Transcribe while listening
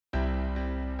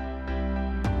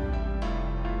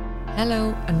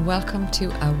Hello and welcome to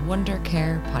a Wonder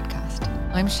Care podcast.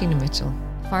 I'm Sheena Mitchell,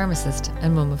 pharmacist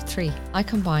and mum of 3. I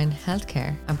combine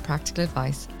healthcare and practical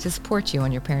advice to support you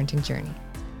on your parenting journey.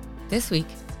 This week,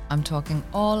 I'm talking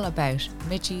all about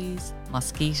midges,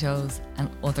 mosquitoes and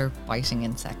other biting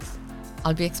insects.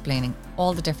 I'll be explaining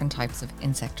all the different types of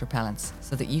insect repellents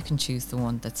so that you can choose the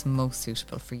one that's most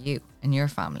suitable for you and your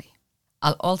family.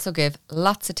 I'll also give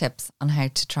lots of tips on how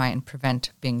to try and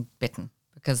prevent being bitten,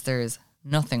 because there is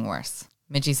nothing worse.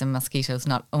 Midges and mosquitoes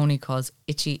not only cause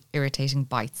itchy, irritating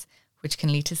bites, which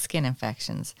can lead to skin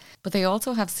infections, but they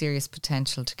also have serious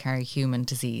potential to carry human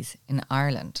disease in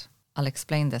Ireland. I'll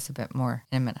explain this a bit more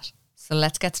in a minute. So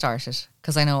let's get started,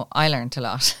 because I know I learned a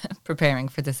lot preparing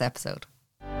for this episode.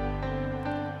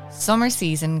 Summer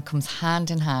season comes hand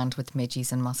in hand with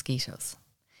midges and mosquitoes.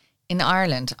 In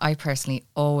Ireland, I personally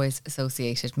always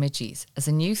associated midges as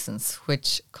a nuisance,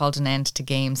 which called an end to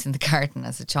games in the garden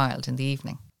as a child in the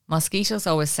evening. Mosquitoes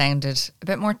always sounded a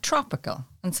bit more tropical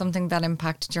and something that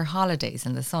impacted your holidays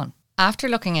in the sun. After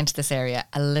looking into this area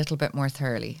a little bit more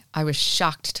thoroughly, I was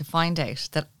shocked to find out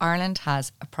that Ireland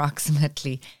has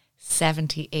approximately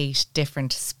 78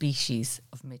 different species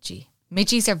of midgie.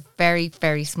 Midges are very,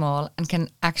 very small and can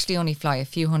actually only fly a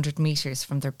few hundred metres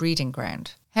from their breeding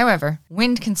ground. However,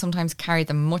 wind can sometimes carry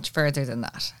them much further than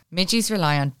that. Midges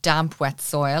rely on damp, wet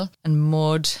soil and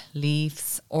mud,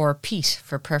 leaves or peat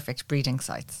for perfect breeding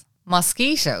sites.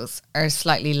 Mosquitoes are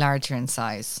slightly larger in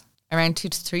size, around 2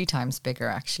 to 3 times bigger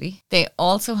actually. They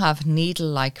also have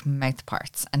needle-like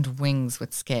mouthparts and wings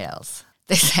with scales.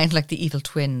 They sound like the evil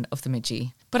twin of the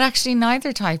midgie, but actually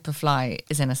neither type of fly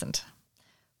is innocent.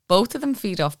 Both of them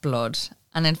feed off blood,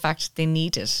 and in fact they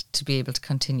need it to be able to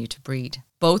continue to breed.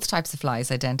 Both types of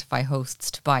flies identify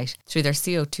hosts to bite through their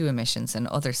CO2 emissions and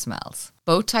other smells.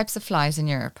 Both types of flies in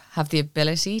Europe have the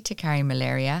ability to carry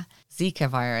malaria, Zika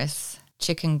virus,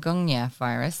 chikungunya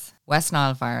virus, West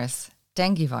Nile virus,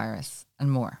 dengue virus,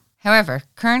 and more. However,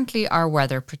 currently our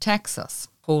weather protects us.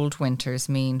 Cold winters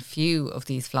mean few of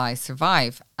these flies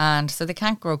survive, and so they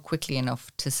can't grow quickly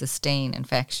enough to sustain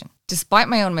infection. Despite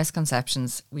my own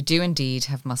misconceptions, we do indeed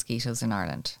have mosquitoes in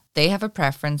Ireland. They have a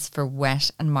preference for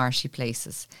wet and marshy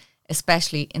places,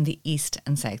 especially in the east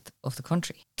and south of the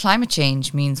country. Climate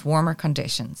change means warmer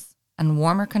conditions, and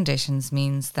warmer conditions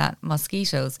means that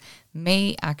mosquitoes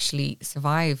may actually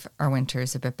survive our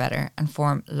winters a bit better and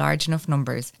form large enough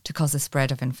numbers to cause a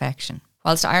spread of infection.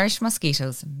 Whilst Irish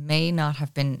mosquitoes may not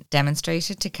have been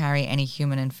demonstrated to carry any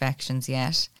human infections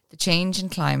yet, the change in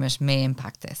climate may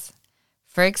impact this.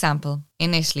 For example,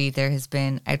 in Italy there has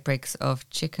been outbreaks of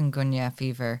chikungunya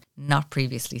fever not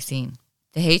previously seen.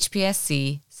 The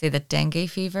HPSC say that dengue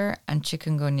fever and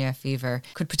chikungunya fever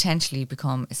could potentially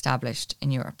become established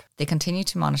in Europe. They continue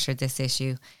to monitor this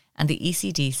issue, and the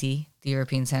ECDC, the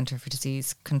European Centre for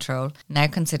Disease Control, now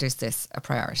considers this a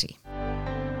priority.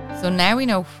 So now we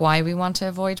know why we want to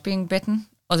avoid being bitten,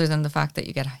 other than the fact that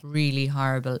you get really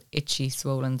horrible, itchy,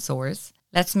 swollen sores.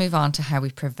 Let's move on to how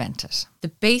we prevent it. The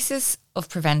basis of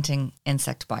preventing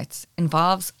insect bites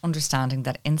involves understanding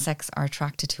that insects are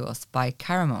attracted to us by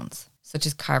pheromones, such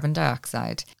as carbon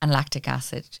dioxide and lactic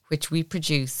acid, which we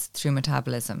produce through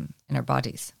metabolism in our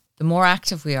bodies. The more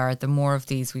active we are, the more of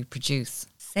these we produce.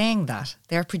 Saying that,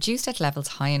 they are produced at levels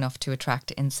high enough to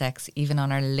attract insects even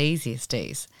on our laziest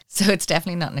days. So it's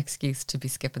definitely not an excuse to be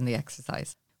skipping the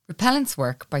exercise. Repellents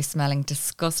work by smelling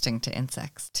disgusting to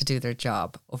insects to do their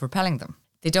job of repelling them.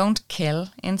 They don't kill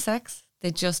insects,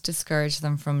 they just discourage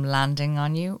them from landing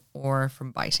on you or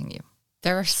from biting you.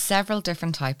 There are several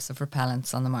different types of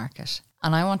repellents on the market,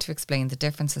 and I want to explain the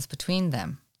differences between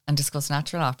them and discuss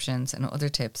natural options and other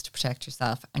tips to protect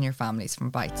yourself and your families from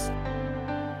bites.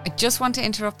 I just want to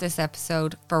interrupt this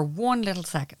episode for one little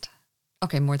second.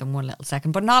 Okay, more than one little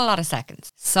second, but not a lot of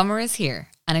seconds. Summer is here,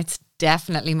 and it's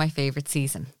definitely my favourite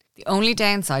season. The only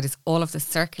downside is all of the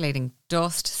circulating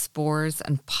dust, spores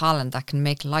and pollen that can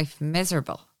make life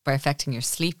miserable by affecting your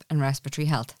sleep and respiratory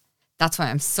health. That's why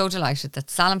I'm so delighted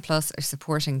that Salin Plus are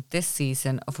supporting this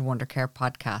season of a Wonder Care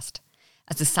podcast,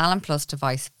 as the Salin Plus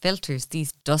device filters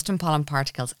these dust and pollen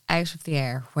particles out of the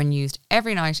air when used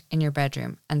every night in your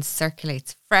bedroom and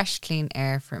circulates fresh, clean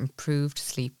air for improved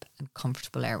sleep and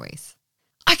comfortable airways.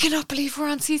 I cannot believe we're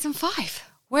on season 5.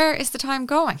 Where is the time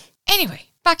going? Anyway,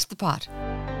 back to the pod.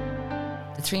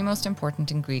 The 3 most important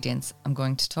ingredients I'm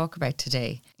going to talk about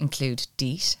today include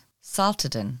DEET,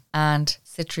 saltidin and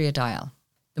citriodiol.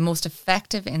 The most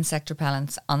effective insect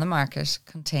repellents on the market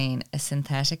contain a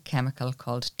synthetic chemical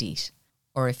called DEET,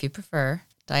 or if you prefer,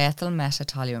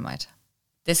 diethylmetatoluamide.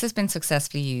 This has been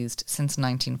successfully used since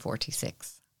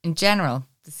 1946. In general,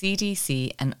 the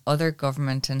CDC and other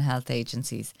government and health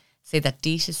agencies say that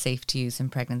DEET is safe to use in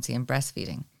pregnancy and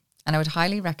breastfeeding. And I would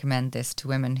highly recommend this to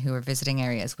women who are visiting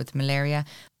areas with malaria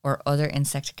or other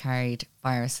insect-carried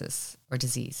viruses or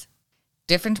disease.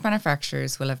 Different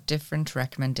manufacturers will have different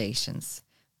recommendations,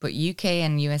 but UK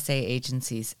and USA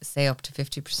agencies say up to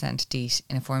 50% DEET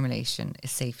in a formulation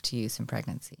is safe to use in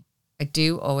pregnancy. I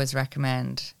do always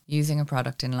recommend using a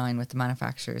product in line with the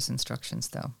manufacturer's instructions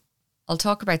though. I'll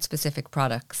talk about specific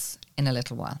products in a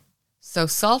little while. So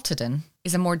Saltidin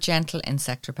is a more gentle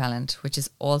insect repellent, which is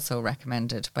also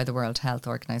recommended by the World Health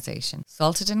Organization.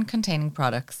 Saltidin containing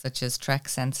products such as Trek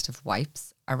sensitive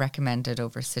wipes are recommended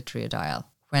over citriodile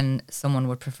when someone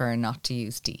would prefer not to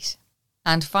use DEET.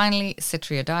 And finally,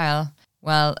 citriodile,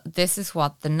 well, this is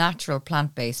what the natural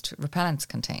plant-based repellents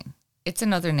contain. It's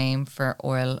another name for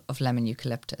oil of lemon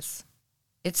eucalyptus.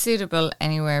 It's suitable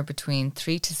anywhere between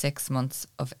 3 to 6 months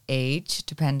of age,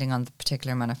 depending on the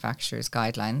particular manufacturer's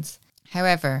guidelines.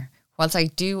 However, whilst I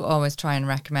do always try and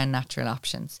recommend natural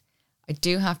options, I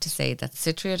do have to say that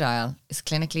citriodile is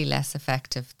clinically less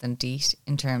effective than DEET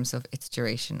in terms of its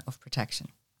duration of protection.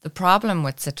 The problem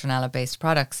with citronella-based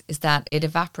products is that it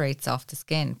evaporates off the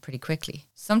skin pretty quickly.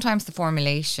 Sometimes the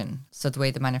formulation, so the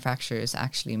way the manufacturers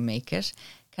actually make it,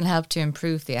 can help to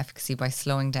improve the efficacy by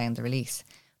slowing down the release.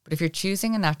 But if you're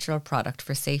choosing a natural product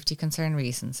for safety concern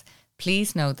reasons,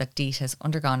 please know that DEET has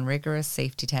undergone rigorous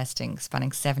safety testing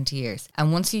spanning 70 years,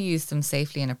 and once you use them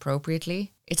safely and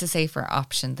appropriately, it's a safer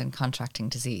option than contracting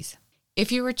disease.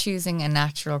 If you were choosing a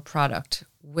natural product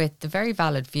with the very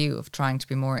valid view of trying to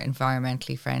be more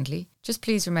environmentally friendly, just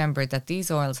please remember that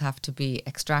these oils have to be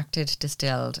extracted,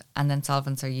 distilled, and then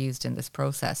solvents are used in this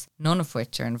process, none of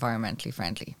which are environmentally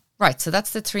friendly. Right, so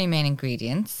that's the three main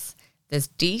ingredients. There's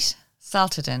DEET,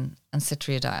 Saltidin, and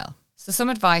citriodile. So some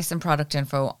advice and product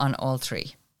info on all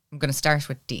three. I'm going to start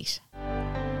with DEET.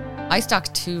 I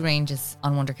stock 2 ranges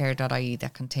on wondercare.ie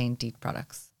that contain DEET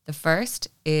products. The first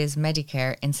is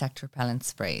Medicare insect repellent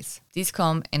sprays. These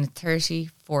come in 30,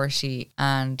 40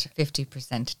 and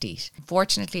 50% DEET.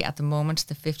 Unfortunately, at the moment,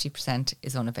 the 50%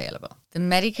 is unavailable. The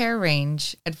Medicare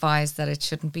range advise that it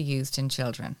shouldn't be used in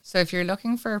children. So if you're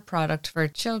looking for a product for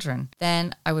children,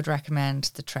 then I would recommend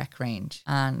the Trek range,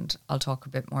 and I'll talk a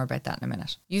bit more about that in a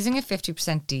minute. Using a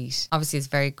 50% DEET obviously is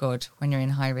very good when you're in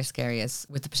high-risk areas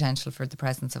with the potential for the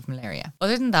presence of malaria.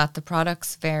 Other than that, the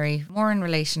products vary more in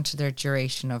relation to their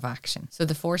duration of action. So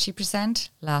the 40%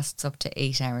 lasts up to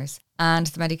 8 hours, and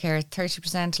the Medicare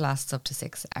 30% lasts up to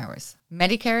 6 hours.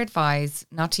 Medicare advise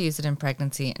not to use it in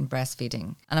pregnancy and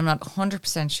breastfeeding, and I'm not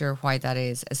 100% sure why that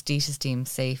is, as DEET is deemed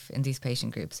safe in these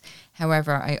patient groups.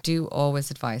 However, I do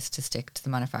always advise to stick to the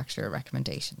manufacturer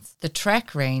recommendations. The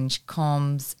Trek range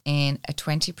comes in a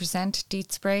 20%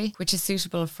 DEET spray, which is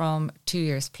suitable from 2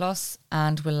 years plus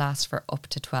and will last for up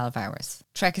to 12 hours.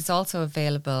 Trek is also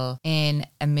available in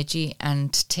a midgie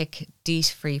and tick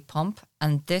DEET-free pump,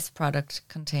 and this product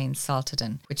contains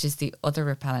Saltidin, which is the other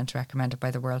repellent recommended by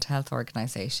the World Health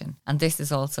Organization, and this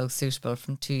is also suitable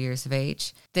from 2 years of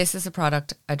age. This is a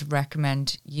product I'd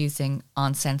recommend using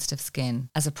on sensitive skin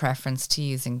as a preference to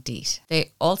using DEET.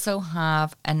 They also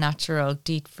have a natural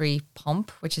DEET-free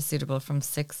pump, which is suitable from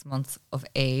 6 months of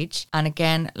age, and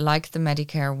again, like the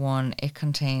Medicare one, it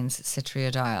contains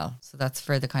citriodile, so that's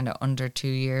for the kind of under 2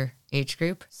 year age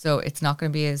group. So it's not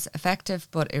going to be as effective,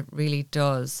 but it really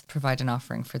does provide an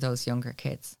offering for those younger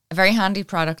kids. A very handy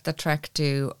product that Trek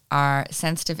do are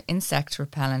sensitive insect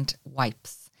repellent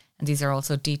wipes. And these are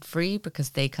also DEET free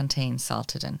because they contain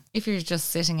Saltidin. If you're just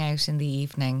sitting out in the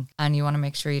evening and you want to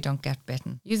make sure you don't get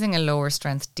bitten, using a lower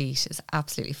strength DEET is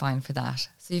absolutely fine for that.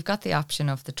 So you've got the option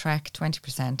of the Trek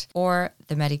 20% or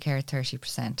the Medicare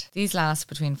 30%. These last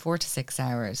between 4 to 6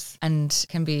 hours and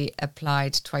can be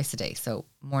applied twice a day, so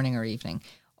morning or evening.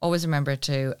 Always remember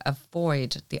to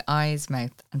avoid the eyes,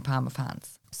 mouth and palm of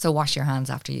hands. So wash your hands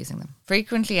after using them.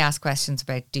 Frequently asked questions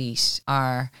about DEET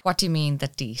are, what do you mean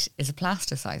that DEET is a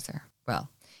plasticizer? Well,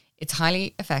 it's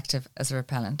highly effective as a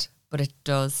repellent, but it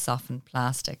does soften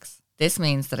plastics. This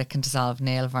means that it can dissolve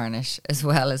nail varnish as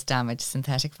well as damage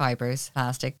synthetic fibres,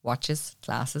 plastic, watches,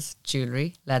 glasses,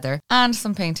 jewellery, leather and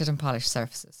some painted and polished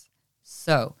surfaces.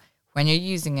 So when you're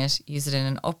using it, use it in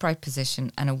an upright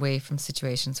position and away from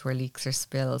situations where leaks or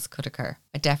spills could occur.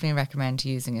 I definitely recommend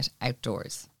using it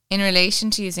outdoors. In relation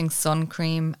to using sun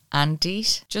cream and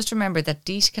DEET, just remember that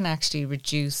DEET can actually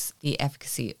reduce the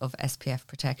efficacy of SPF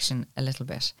protection a little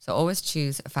bit. So always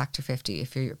choose a factor 50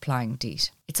 if you're applying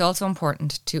DEET. It's also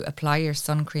important to apply your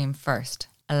sun cream first,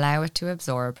 allow it to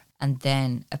absorb, and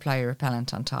then apply your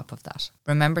repellent on top of that.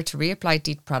 Remember to reapply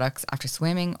DEET products after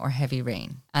swimming or heavy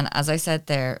rain. And as I said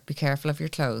there, be careful of your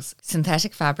clothes.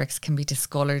 Synthetic fabrics can be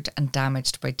discoloured and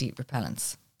damaged by DEET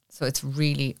repellents. So it's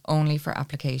really only for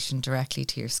application directly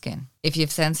to your skin. If you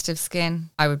have sensitive skin,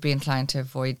 I would be inclined to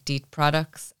avoid DEET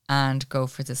products and go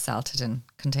for the Saltidin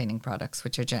containing products,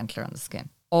 which are gentler on the skin.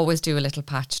 Always do a little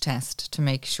patch test to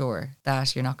make sure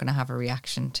that you're not going to have a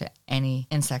reaction to any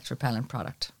insect repellent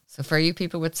product. So for you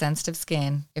people with sensitive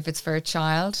skin, if it's for a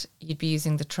child, you'd be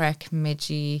using the Trek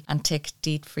Midgie and Tick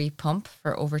DEET-free pump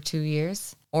for over 2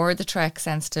 years, or the Trek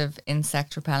Sensitive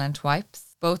Insect Repellent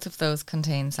wipes. Both of those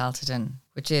contain Saltidin,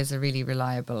 which is a really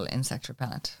reliable insect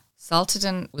repellent.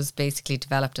 Saltidin was basically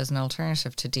developed as an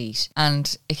alternative to DEET,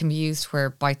 and it can be used where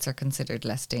bites are considered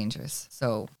less dangerous,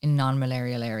 so in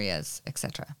non-malarial areas,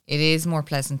 etc. It is more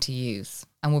pleasant to use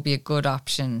and will be a good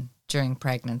option during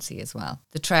pregnancy as well.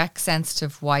 The Trek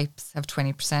Sensitive wipes have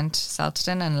 20%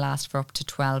 Saltidin and last for up to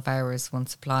 12 hours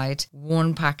once applied.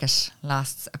 One packet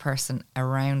lasts a person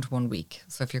around 1 week.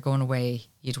 So if you're going away,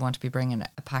 you'd want to be bringing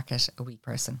a packet a week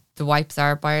person. The wipes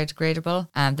are biodegradable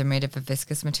and they're made of a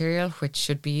viscous material which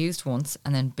should be used once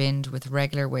and then binned with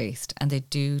regular waste, and they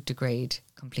do degrade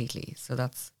completely. So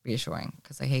that's reassuring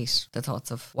because I hate the thoughts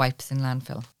of wipes in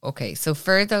landfill. Okay, so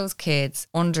for those kids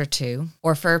under 2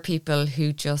 or for people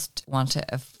who just want to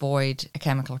avoid a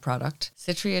chemical product,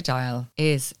 citriodile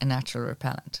is a natural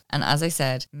repellent. And as I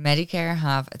said, Medicare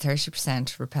have a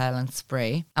 30% repellent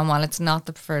spray, and while it's not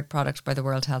the preferred product by the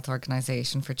World Health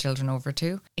Organization for children over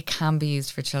 2, it can be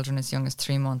used for children as young as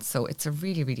 3 months, so it's a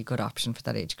really, really good option for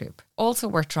that age group. Also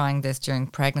worth trying this during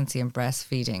pregnancy and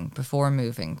breastfeeding before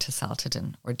moving to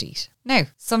Saltidin or DEET. Now,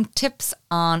 some tips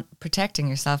on protecting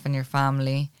yourself and your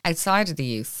family outside of the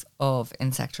use of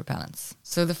insect repellents.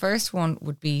 So the first one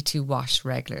would be to wash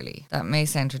regularly. That may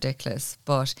sound ridiculous,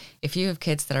 but if you have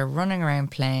kids that are running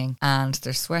around playing and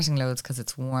they're sweating loads because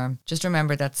it's warm, just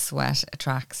remember that sweat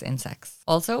attracts insects.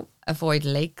 Also, avoid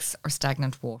lakes or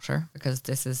stagnant water because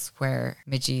this is where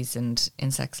midges and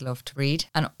insects love to breed,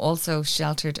 and also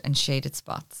sheltered and shaded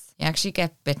spots. You actually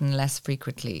get bitten less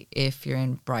frequently if you're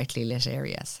in brightly lit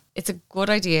areas. It's a good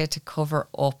idea to cover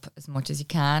up as much as you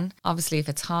can. Obviously, if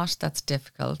it's hot, that's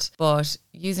difficult, but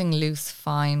using loose,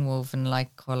 fine woven,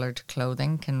 light coloured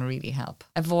clothing can really help.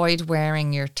 Avoid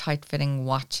wearing your tight-fitting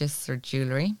watches or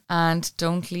jewellery, and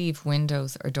don't leave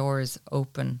windows or doors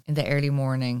open in the early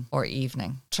morning or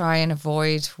evening. Try and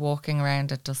avoid walking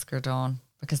around at dusk or dawn,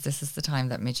 because this is the time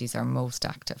that midges are most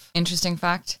active. Interesting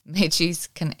fact, midges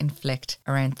can inflict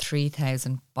around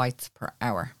 3,000 bites per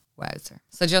hour. Wowzer.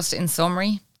 So just in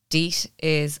summary, DEET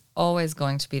is always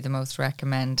going to be the most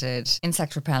recommended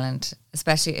insect repellent,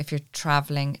 especially if you're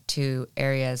travelling to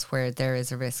areas where there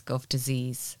is a risk of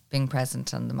disease being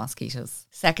present on the mosquitoes.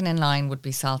 Second in line would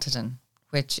be Saltidin,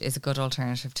 which is a good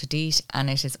alternative to DEET, and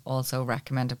it is also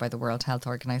recommended by the World Health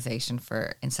Organization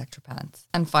for insect repellents.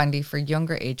 And finally, for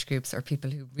younger age groups or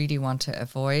people who really want to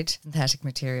avoid synthetic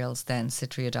materials, then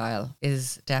citriodile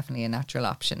is definitely a natural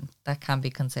option that can be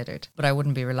considered, but I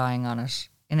wouldn't be relying on it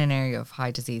in an area of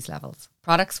high disease levels.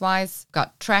 Products wise,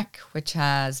 got Trek, which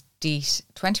has DEET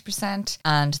 20%,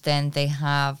 and then they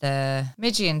have the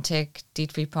Midgie and Tick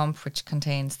DEET-free pump, which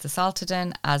contains the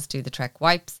Saltidin, as do the Trek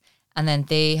wipes. And then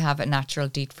they have a natural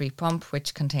DEET-free pump,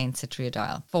 which contains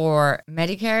citriodile. For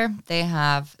Medicare, they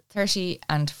have 30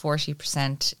 and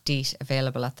 40% DEET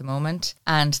available at the moment.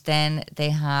 And then they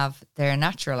have their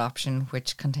natural option,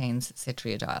 which contains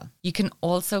citriodile. You can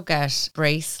also get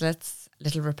bracelets,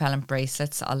 little repellent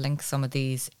bracelets. I'll link some of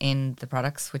these in the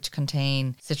products, which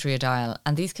contain citriodile,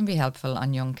 and these can be helpful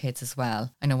on young kids as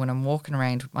well. I know when I'm walking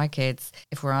around with my kids,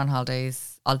 if we're on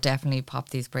holidays, I'll definitely pop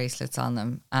these bracelets on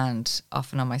them, and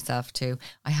often on myself too.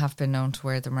 I have been known to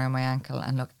wear them around my ankle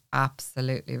and look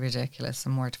absolutely ridiculous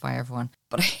and mortify everyone,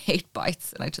 but I hate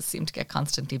bites and I just seem to get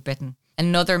constantly bitten.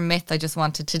 Another myth I just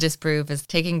wanted to disprove is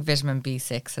taking vitamin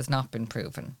B6 has not been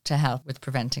proven to help with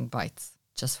preventing bites.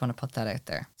 Just want to put that out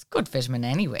there. It's good vitamin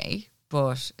anyway,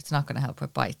 but it's not going to help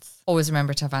with bites. Always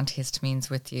remember to have antihistamines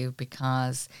with you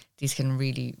because these can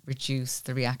really reduce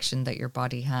the reaction that your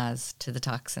body has to the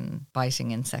toxin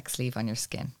biting insects leave on your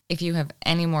skin. If you have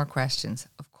any more questions,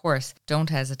 of course, don't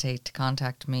hesitate to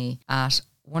contact me at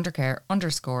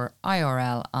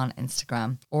wondercare_IRL on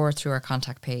Instagram or through our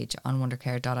contact page on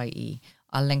wondercare.ie.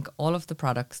 I'll link all of the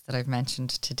products that I've mentioned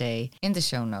today in the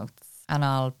show notes. And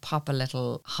I'll pop a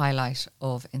little highlight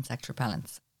of insect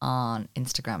repellents on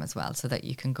Instagram as well, so that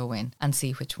you can go in and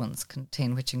see which ones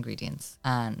contain which ingredients,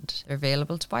 and they're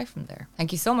available to buy from there.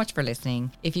 Thank you so much for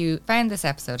listening. If you found this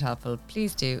episode helpful,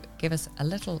 please do give us a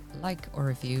little like or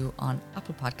review on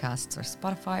Apple Podcasts or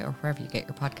Spotify or wherever you get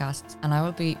your podcasts. And I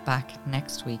will be back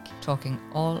next week talking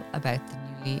all about the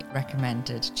newly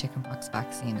recommended chickenpox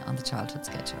vaccine on the childhood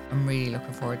schedule. I'm really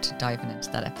looking forward to diving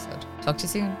into that episode. Talk to you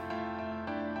soon.